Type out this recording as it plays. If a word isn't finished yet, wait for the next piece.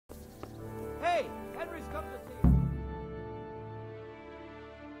Henry's come to see you.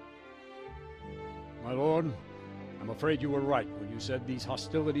 My lord, I'm afraid you were right when you said these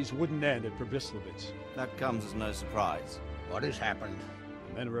hostilities wouldn't end at Pribyslavitz. That comes as no surprise. What has happened?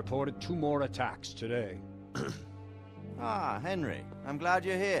 The men reported 2 more attacks today. Ah, Henry. I'm glad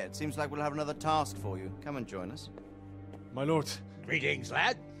you're here. It seems like we'll have another task for you. Come and join us. My lord. Greetings,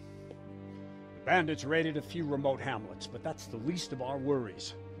 lad. The bandits raided a few remote hamlets, but that's the least of our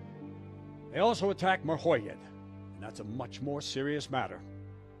worries. They also attacked Merhoyed, and that's a much more serious matter.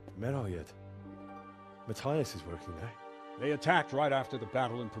 Merhoyed. Matthias is working there. They attacked right after the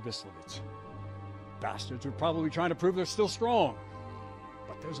battle in Pribyslavitz. Bastards are probably trying to prove they're still strong.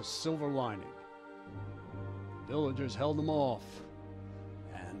 But there's a silver lining. The villagers held them off,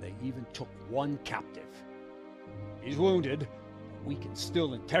 and they even took 1 captive. He's wounded, but we can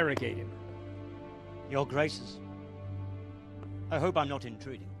still interrogate him. Your Graces, I hope I'm not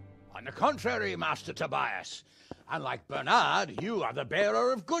intruding. On the contrary, Master Tobias. Unlike Bernard, you are the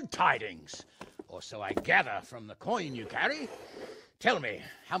bearer of good tidings. Or so I gather from the coin you carry. Tell me,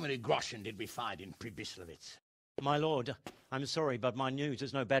 how many groschen did we find in Pribyslavitz? My lord, I'm sorry, but my news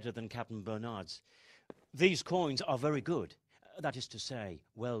is no better than Captain Bernard's. These coins are very good. That is to say,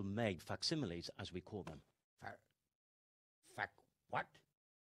 well-made facsimiles, as we call them. What?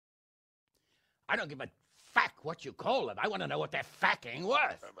 I don't give a what you call them. I want to know what they're facking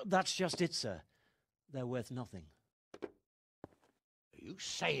worth. That's just it, sir. They're worth nothing. Are you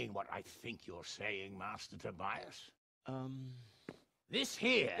saying what I think you're saying, Master Tobias? This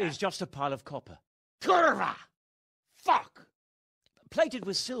here is just a pile of copper. Kurva! Fuck! Plated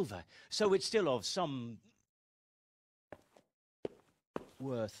with silver, so it's still of some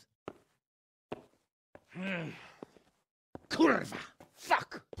worth. Kurva!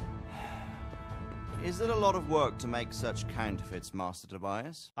 Fuck! Is it a lot of work to make such counterfeits, Master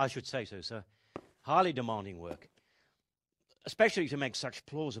Tobias? I should say so, sir. Highly demanding work. Especially to make such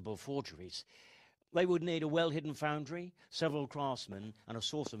plausible forgeries. They would need a well-hidden foundry, several craftsmen, and a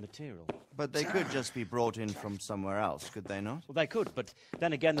source of material. But they could just be brought in from somewhere else, could they not? Well, they could, but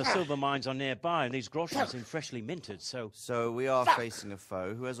then again, the silver mines are nearby, and these groschen seem freshly minted, so... So we are facing a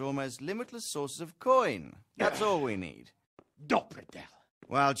foe who has almost limitless sources of coin. That's all we need. Doppelder.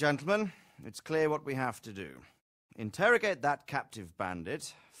 Well, gentlemen, it's clear what we have to do. Interrogate that captive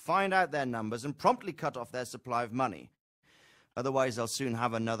bandit, find out their numbers, and promptly cut off their supply of money. Otherwise, they'll soon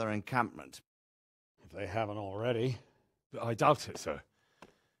have another encampment. If they haven't already. I doubt it, sir.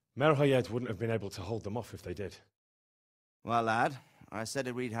 Merhoyed wouldn't have been able to hold them off if they did. Well, lad, I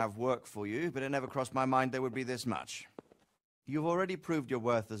said we'd have work for you, but it never crossed my mind there would be this much. You've already proved your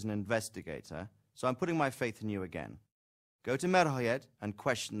worth as an investigator, so I'm putting my faith in you again. Go to Merhoyed and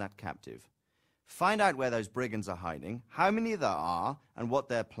question that captive. Find out where those brigands are hiding, how many there are, and what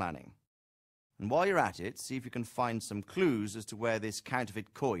they're planning. And while you're at it, see if you can find some clues as to where this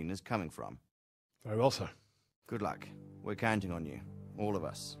counterfeit coin is coming from. Very well, sir. Good luck. We're counting on you. All of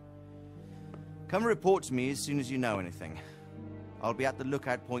us. Come report to me as soon as you know anything. I'll be at the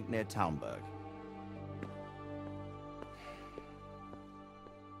lookout point near Talmberg.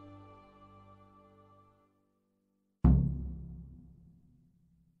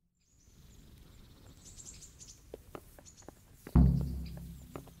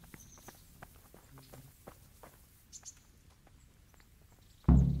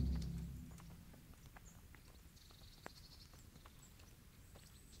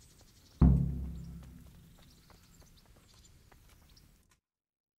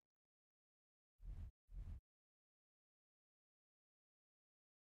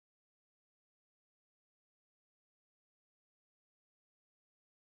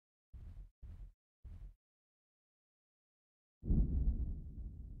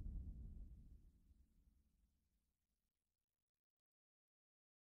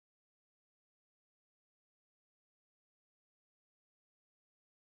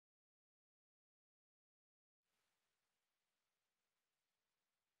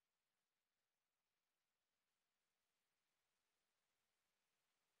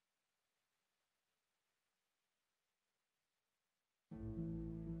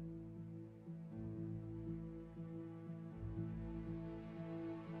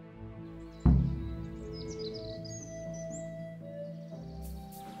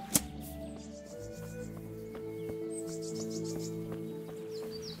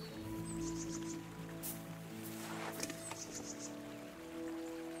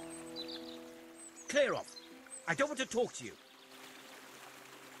 Clear off. I don't want to talk to you.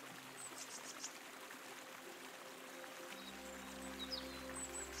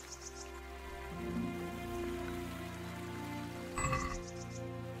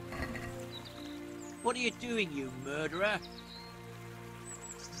 What are you doing, you murderer?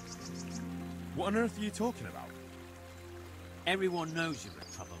 What on earth are you talking about? Everyone knows you're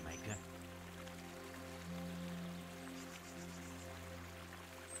a troublemaker.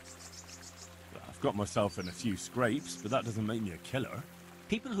 Well, I've got myself in a few scrapes, but that doesn't make me a killer.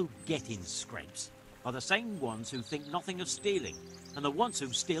 People who get in scrapes are the same ones who think nothing of stealing, and the ones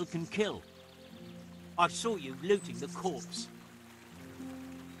who steal can kill. I saw you looting the corpse.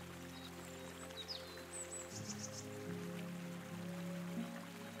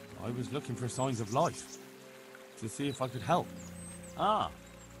 I was looking for signs of life, to see if I could help. Ah,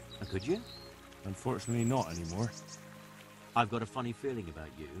 and could you? Unfortunately not anymore. I've got a funny feeling about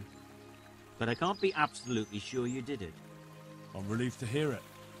you, but I can't be absolutely sure you did it. I'm relieved to hear it.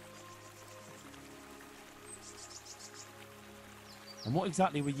 And what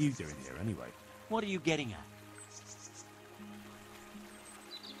exactly were you doing here anyway? What are you getting at?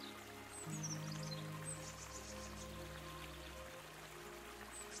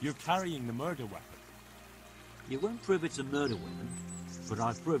 You're carrying the murder weapon. You won't prove it's a murder weapon, but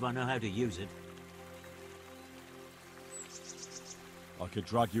I'll prove I know how to use it. I could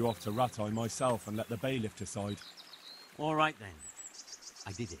drag you off to Ratai myself and let the bailiff decide. All right then.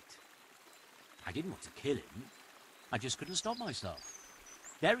 I did it. I didn't want to kill him. I just couldn't stop myself.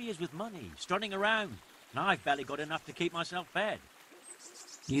 There he is with money, strutting around, and I've barely got enough to keep myself fed.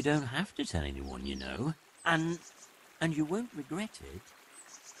 You don't have to tell anyone, you know. And you won't regret it.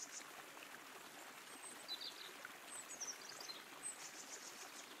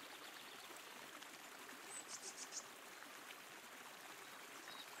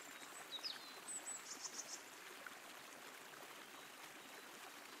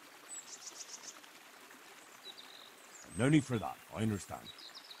 No need for that, I understand.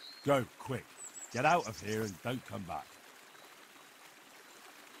 Go, quick. Get out of here and don't come back.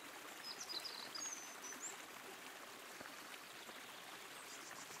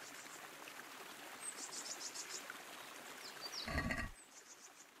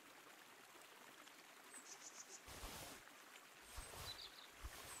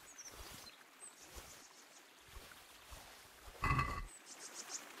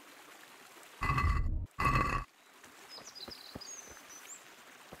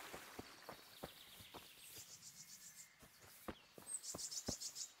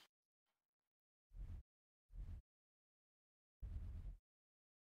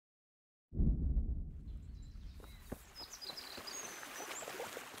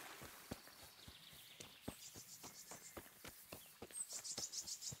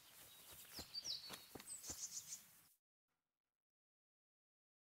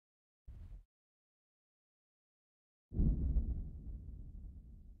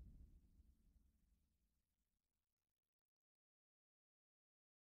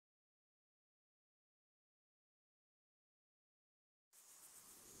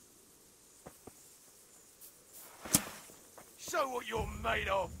 Show what you're made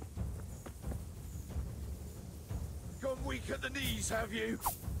of! Gone weak at the knees, have you?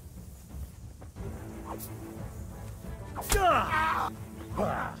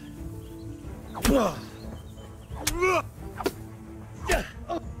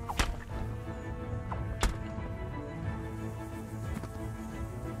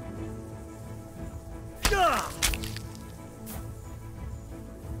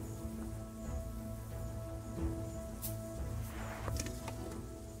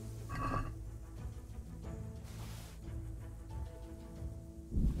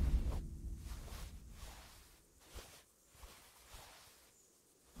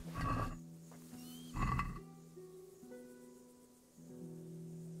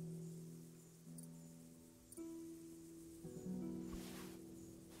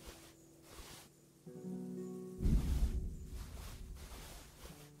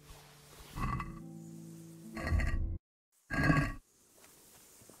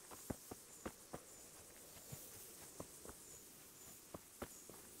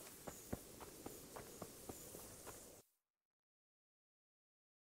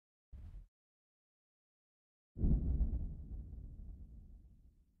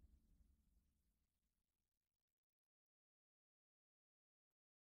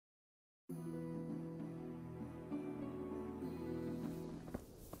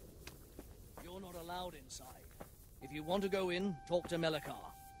 You're not allowed inside. If you want to go in, talk to Melikar.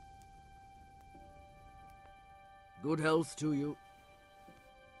 Good health to you.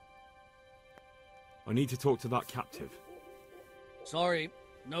 I need to talk to that captive. Sorry,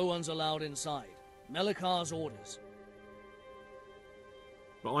 no one's allowed inside. Melikar's orders.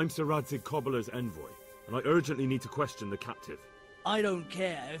 But I'm Sir Radzig Cobbler's envoy, and I urgently need to question the captive. I don't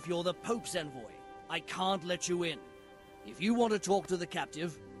care if you're the Pope's envoy. I can't let you in. If you want to talk to the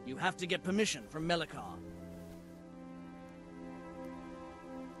captive, you have to get permission from Melikar.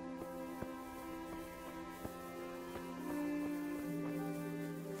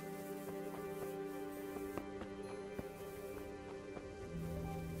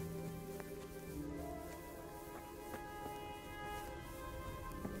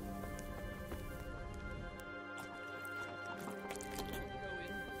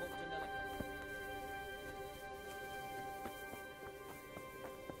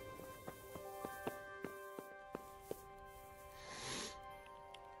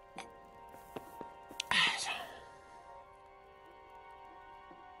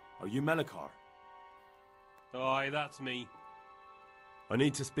 Are you Melikar? Aye, that's me. I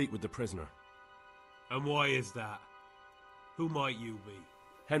need to speak with the prisoner. And why is that? Who might you be?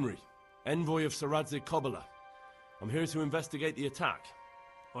 Henry, envoy of Saradze Kobala. I'm here to investigate the attack.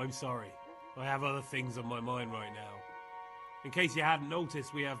 I'm sorry. I have other things on my mind right now. In case you hadn't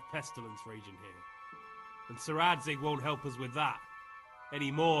noticed, we have pestilence raging here. And Saradzig won't help us with that, any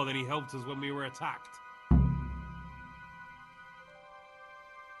more than he helped us when we were attacked.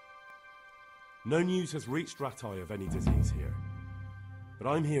 No news has reached Ratai of any disease here. But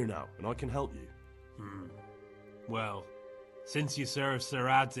I'm here now, and I can help you. Well, since you serve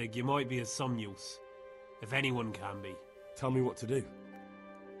Saradzig, you might be of some use. If anyone can be. Tell me what to do.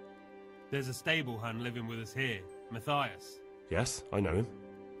 There's a stable hand living with us here, Matthias. Yes, I know him.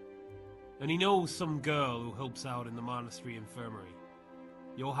 And he knows some girl who helps out in the monastery infirmary.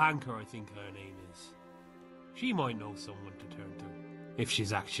 Johanka, I think her name is. She might know someone to turn to, if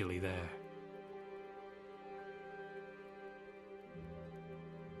she's actually there.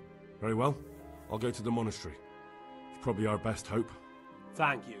 Very well. I'll go to the monastery. It's probably our best hope.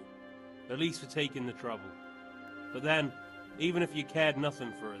 Thank you. At least for taking the trouble. But then, even if you cared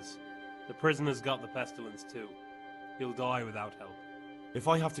nothing for us, the prisoner's got the pestilence too. He'll die without help. If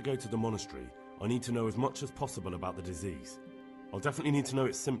I have to go to the monastery, I need to know as much as possible about the disease. I'll definitely need to know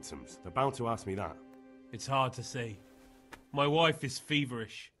its symptoms. They're bound to ask me that. It's hard to say. My wife is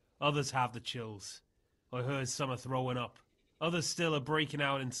feverish. Others have the chills. I heard some are throwing up. Others still are breaking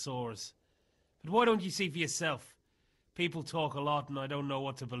out in sores. But why don't you see for yourself? People talk a lot and I don't know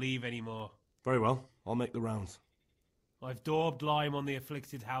what to believe anymore. Very well. I'll make the rounds. I've daubed lime on the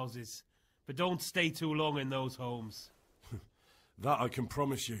afflicted houses, but don't stay too long in those homes. That I can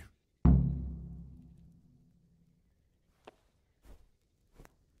promise you.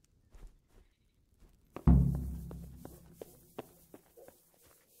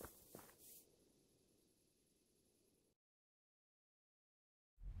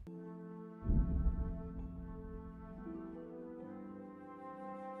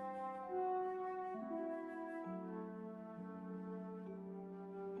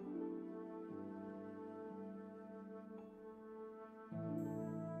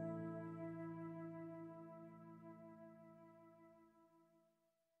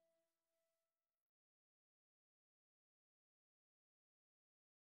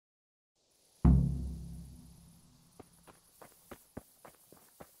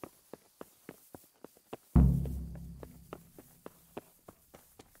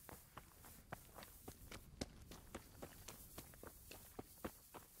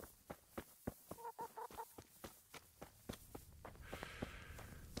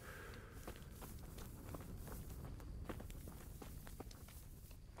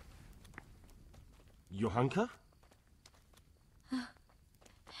 Johanka?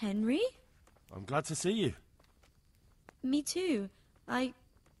 Henry? I'm glad to see you. Me too. I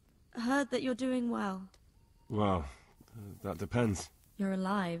heard that you're doing well. Well, that depends. You're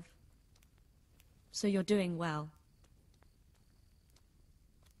alive. So you're doing well.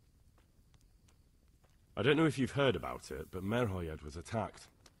 I don't know if you've heard about it, but Merhoyed was attacked.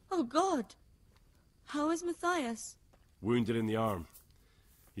 Oh God! How is Matthias? Wounded in the arm.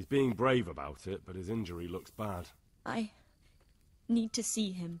 He's being brave about it, but his injury looks bad. I need to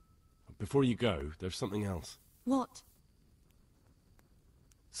see him. Before you go, there's something else. What?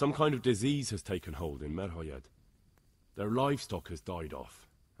 Some kind of disease has taken hold in Merhoyed. Their livestock has died off,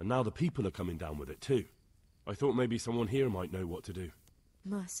 and now the people are coming down with it too. I thought maybe someone here might know what to do.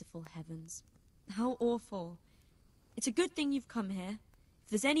 Merciful heavens. How awful. It's a good thing you've come here. If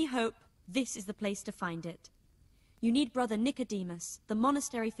there's any hope, this is the place to find it. You need Brother Nicodemus, the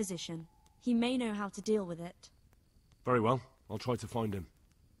monastery physician. He may know how to deal with it. Very well. I'll try to find him.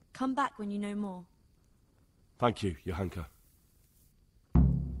 Come back when you know more. Thank you, Johanka.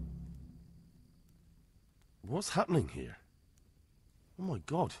 What's happening here? Oh my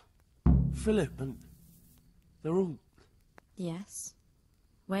God. Philip and... they're all... Yes.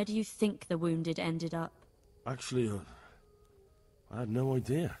 Where do you think the wounded ended up? Actually, I had no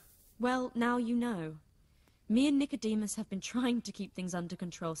idea. Well, now you know. Me and Nicodemus have been trying to keep things under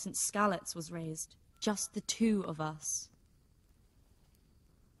control since Skalitz was raised. Just the two of us.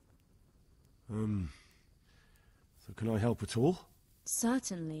 So can I help at all?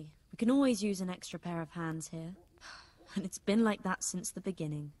 Certainly. We can always use an extra pair of hands here. And it's been like that since the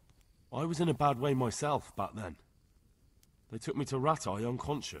beginning. I was in a bad way myself back then. They took me to Rat Eye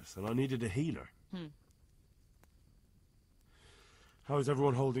unconscious, and I needed a healer. How is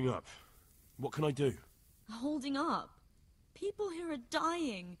everyone holding up? What can I do? Holding up? People here are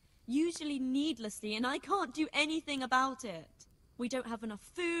dying, usually needlessly, and I can't do anything about it. We don't have enough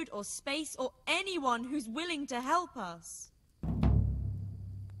food or space or anyone who's willing to help us.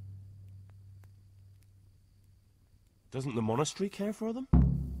 Doesn't the monastery care for them?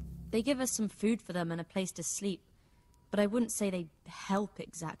 They give us some food for them and a place to sleep, but I wouldn't say they help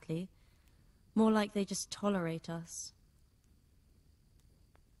exactly. More like they just tolerate us.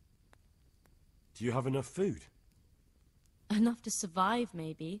 Do you have enough food? Enough to survive,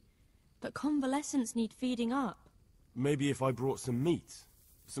 maybe. But convalescents need feeding up. Maybe if I brought some meat,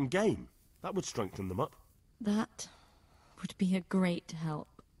 some game, that would strengthen them up. That would be a great help.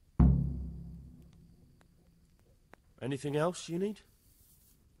 Anything else you need?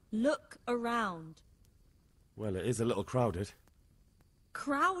 Look around. Well, it is a little crowded.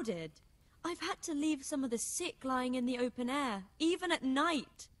 Crowded? I've had to leave some of the sick lying in the open air, even at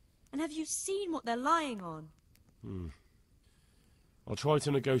night. And have you seen what they're lying on? I'll try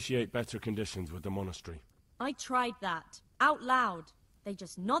to negotiate better conditions with the monastery. I tried that, out loud. They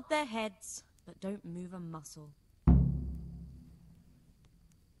just nod their heads, but don't move a muscle.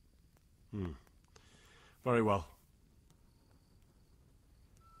 Very well.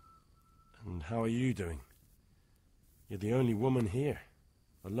 And how are you doing? You're the only woman here,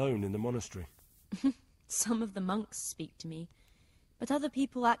 alone in the monastery. Some of the monks speak to me, but other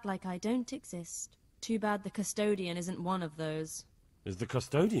people act like I don't exist. Too bad the custodian isn't one of those. Is the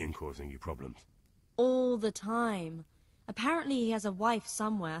custodian causing you problems? All the time. Apparently he has a wife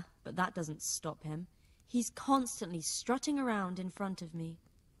somewhere, but that doesn't stop him. He's constantly strutting around in front of me.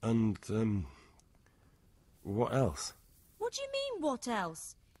 And, what else? What do you mean, what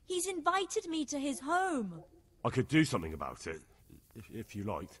else? He's invited me to his home. I could do something about it, if you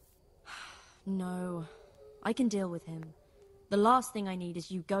liked. No, I can deal with him. The last thing I need is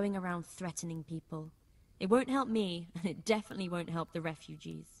you going around threatening people. It won't help me, and it definitely won't help the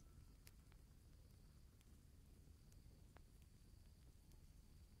refugees.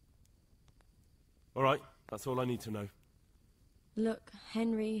 All right, that's all I need to know. Look,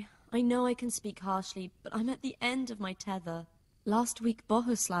 Henry, I know I can speak harshly, but I'm at the end of my tether. Last week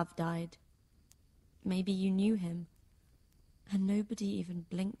Bohuslav died. Maybe you knew him. And nobody even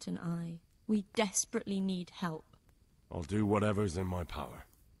blinked an eye. We desperately need help. I'll do whatever's in my power.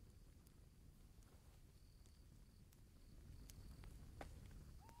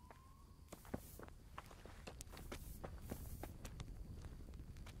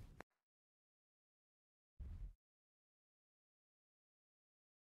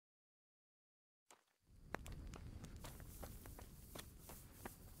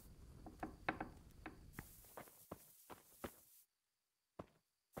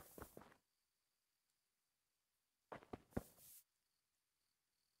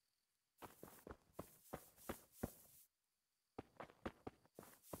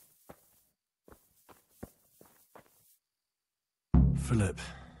 Philip,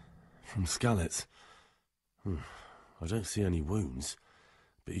 from Skalitz. I don't see any wounds,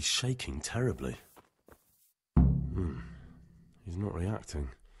 but he's shaking terribly. He's not reacting.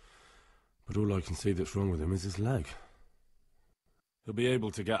 But all I can see that's wrong with him is his leg. He'll be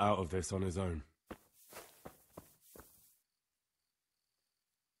able to get out of this on his own.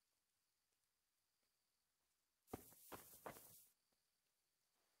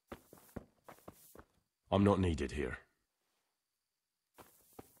 I'm not needed here.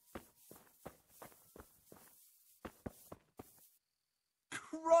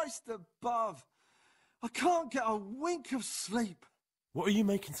 Christ above! I can't get a wink of sleep. What are you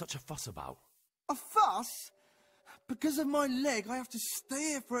making such a fuss about? A fuss? Because of my leg, I have to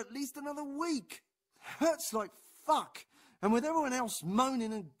stay here for at least another week. Hurts like fuck. And with everyone else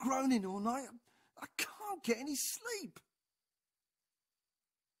moaning and groaning all night, I can't get any sleep.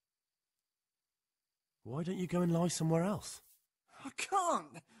 Why don't you go and lie somewhere else? I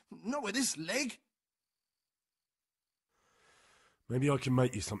can't. Not with this leg. Maybe I can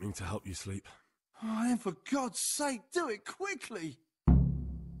make you something to help you sleep. Oh, then for God's sake, do it quickly.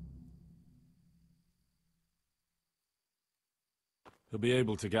 He'll be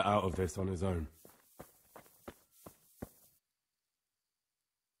able to get out of this on his own.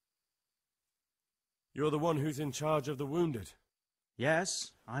 You're the one who's in charge of the wounded?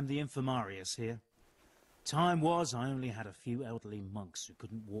 Yes, I'm the infirmarius here. Time was I only had a few elderly monks who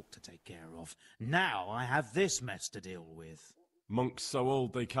couldn't walk to take care of. Now I have this mess to deal with. Monks so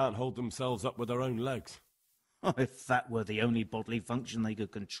old they can't hold themselves up with their own legs. Oh, if that were the only bodily function they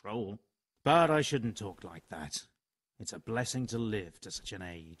could control. But I shouldn't talk like that. It's a blessing to live to such an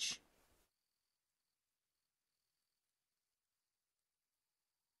age.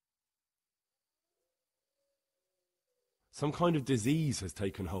 Some kind of disease has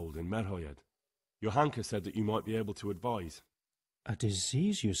taken hold in Merhoyed. Your Hanker said that you might be able to advise. A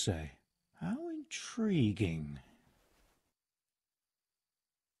disease, you say? How intriguing.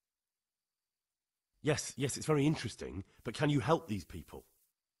 Yes, it's very interesting, but can you help these people?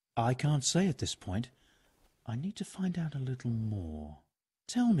 I can't say at this point. I need to find out a little more.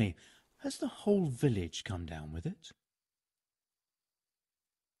 Tell me, has the whole village come down with it?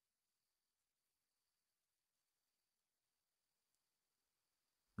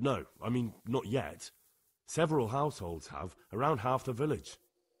 No, I mean, not yet. Several households have, around half the village.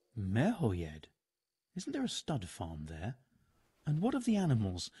 Merhoyed? Isn't there a stud farm there? And what of the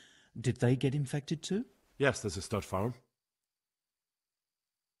animals? Did they get infected too? Yes, there's a stud farm.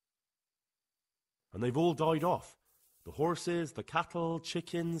 And they've all died off. The horses, the cattle,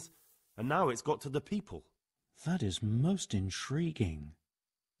 chickens, and now it's got to the people. That is most intriguing.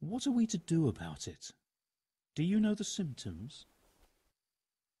 What are we to do about it? Do you know the symptoms?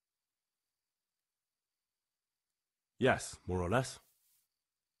 Yes, more or less.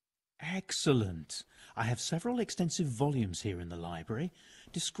 Excellent. I have several extensive volumes here in the library.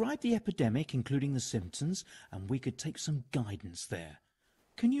 Describe the epidemic, including the symptoms, and we could take some guidance there.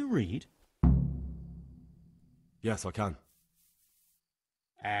 Can you read? Yes, I can.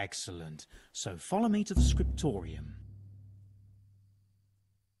 Excellent. So follow me to the scriptorium.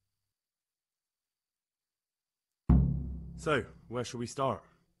 So, where shall we start?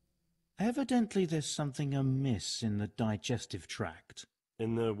 Evidently there's something amiss in the digestive tract.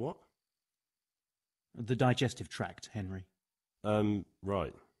 In the what? The digestive tract, Henry.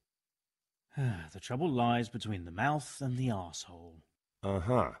 Right. The trouble lies between the mouth and the arsehole.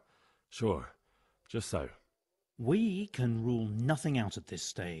 Uh-huh. Sure. Just so. We can rule nothing out at this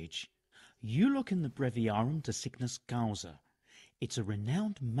stage. You look in the Breviarum de Sickness Causa. It's a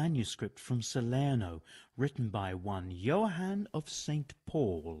renowned manuscript from Salerno, written by one Johann of St.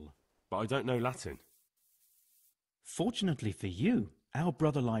 Paul. But I don't know Latin. Fortunately for you, our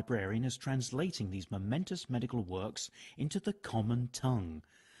brother librarian is translating these momentous medical works into the common tongue,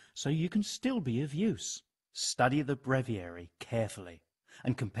 so you can still be of use. Study the breviary carefully,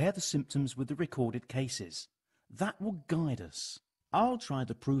 and compare the symptoms with the recorded cases. That will guide us. I'll try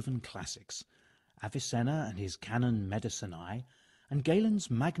the proven classics, Avicenna and his Canon Medicinae, and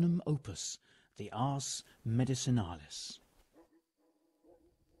Galen's magnum opus, the Ars Medicinalis.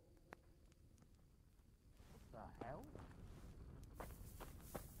 The hell?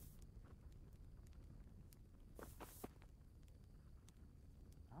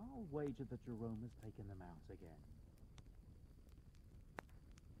 I'll wager that Jerome has taken them out again.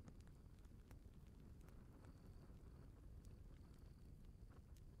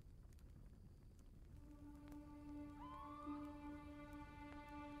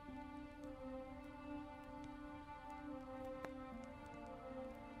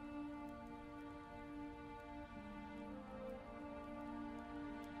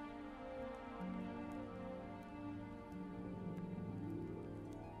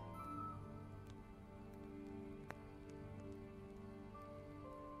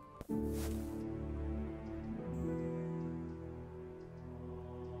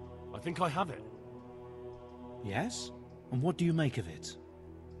 I think I have it. Yes? And what do you make of it?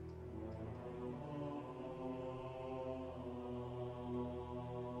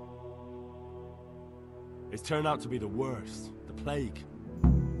 It's turned out to be the worst. The plague.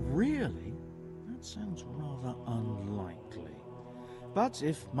 Really? That sounds rather unlikely. But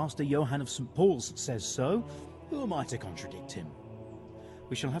if Master Johann of St. Paul's says so, who am I to contradict him?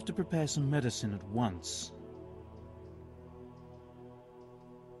 We shall have to prepare some medicine at once.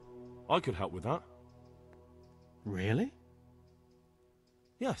 I could help with that. Really?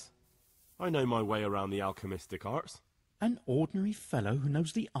 Yes. I know my way around the alchemistic arts. An ordinary fellow who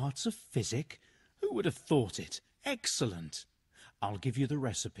knows the arts of physic? Who would have thought it? Excellent. I'll give you the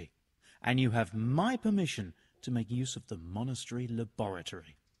recipe, and you have my permission to make use of the monastery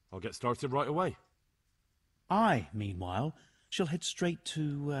laboratory. I'll get started right away. I, meanwhile, shall head straight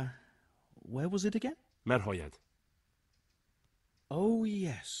to, where was it again? Merhoyed. Oh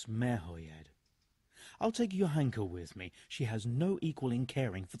yes, Mehoyed. I'll take Johanka with me. She has no equal in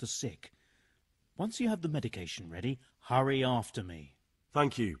caring for the sick. Once you have the medication ready, hurry after me.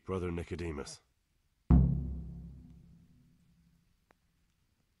 Thank you, Brother Nicodemus.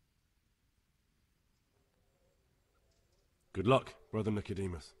 Good luck, Brother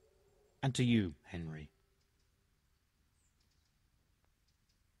Nicodemus. And to you, Henry.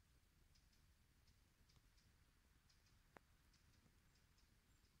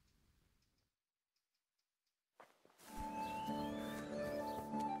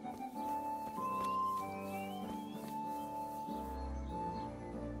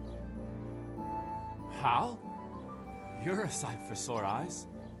 Hal? You're a sight for sore eyes.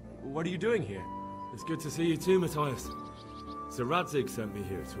 What are you doing here? It's good to see you too, Matthias. Sir Radzig sent me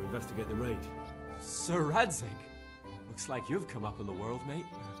here to investigate the raid. Sir Radzig? Looks like you've come up in the world, mate.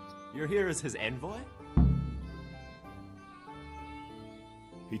 You're here as his envoy?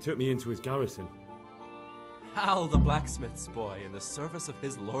 He took me into his garrison. Hal the blacksmith's boy in the service of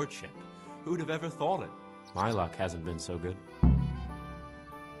his lordship. Who'd have ever thought it? My luck hasn't been so good.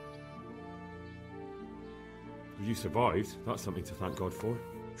 You survived. That's something to thank God for.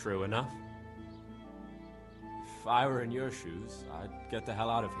 True enough. If I were in your shoes, I'd get the hell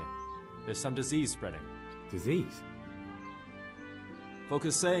out of here. There's some disease spreading. Disease? Folk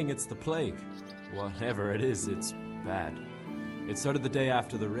are saying it's the plague. Whatever it is, it's bad. It started the day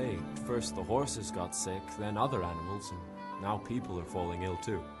after the raid. First the horses got sick, then other animals, and now people are falling ill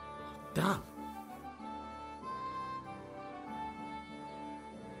too. Damn!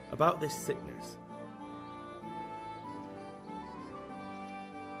 About this sickness.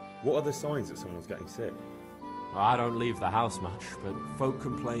 What are the signs that someone's getting sick? I don't leave the house much, but folk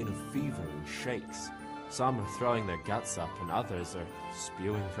complain of fever and shakes. Some are throwing their guts up, and others are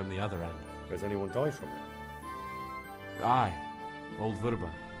spewing from the other end. Has anyone died from it? Aye, old Verba.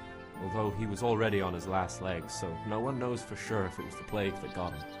 Although he was already on his last legs, so no one knows for sure if it was the plague that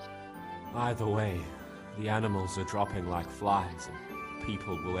got him. Either way, the animals are dropping like flies, and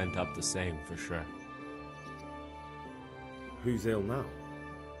people will end up the same for sure. Who's ill now?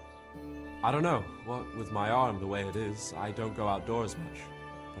 I don't know. What with my arm the way it is, I don't go outdoors much.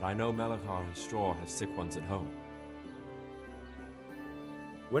 But I know Melachar and Straw have sick ones at home.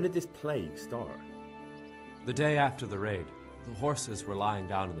 When did this plague start? The day after the raid. The horses were lying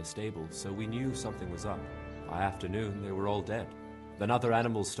down in the stable, so we knew something was up. By afternoon, they were all dead. Then other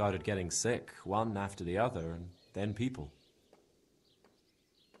animals started getting sick, one after the other, and then people.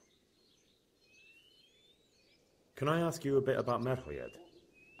 Can I ask you a bit about Merhoyed?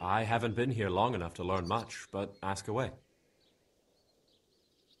 I haven't been here long enough to learn much, but ask away.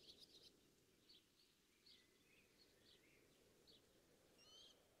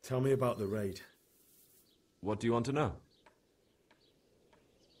 Tell me about the raid. What do you want to know?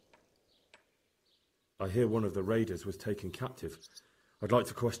 I hear one of the raiders was taken captive. I'd like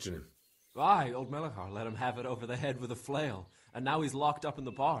to question him. Aye, old Melachar let him have it over the head with a flail, and now he's locked up in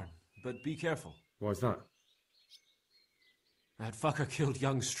the barn. But be careful. Why's that? That fucker killed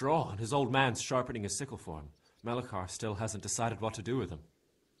young Straw, and his old man's sharpening a sickle for him. Melachar still hasn't decided what to do with him.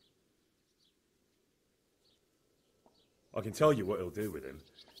 I can tell you what he'll do with him.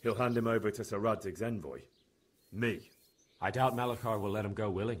 He'll hand him over to Sir Radzig's envoy. Me. I doubt Melachar will let him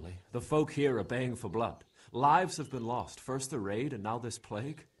go willingly. The folk here are baying for blood. Lives have been lost. First the raid, and now this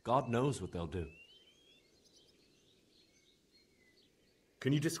plague. God knows what they'll do.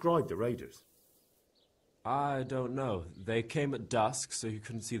 Can you describe the raiders? I don't know. They came at dusk, so you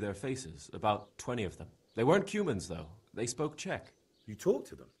couldn't see their faces. About 20 of them. They weren't humans, though. They spoke Czech. You talked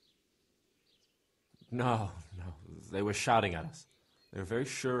to them? No. They were shouting at us. They were very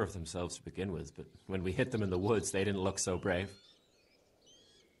sure of themselves to begin with, but when we hit them in the woods, they didn't look so brave.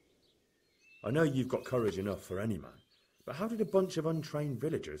 I know you've got courage enough for any man, but how did a bunch of untrained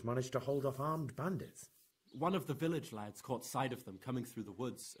villagers manage to hold off armed bandits? One of the village lads caught sight of them coming through the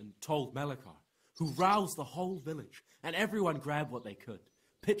woods and told Melachar, who roused the whole village, and everyone grabbed what they could.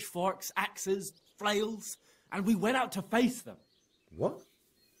 Pitchforks, axes, flails, and we went out to face them. What?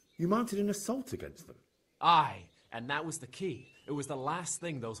 You mounted an assault against them? Aye, and that was the key. It was the last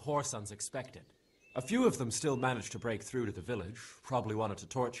thing those whoresons expected. A few of them still managed to break through to the village, probably wanted to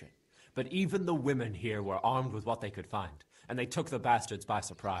torch it. But even the women here were armed with what they could find, and they took the bastards by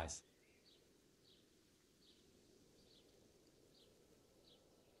surprise.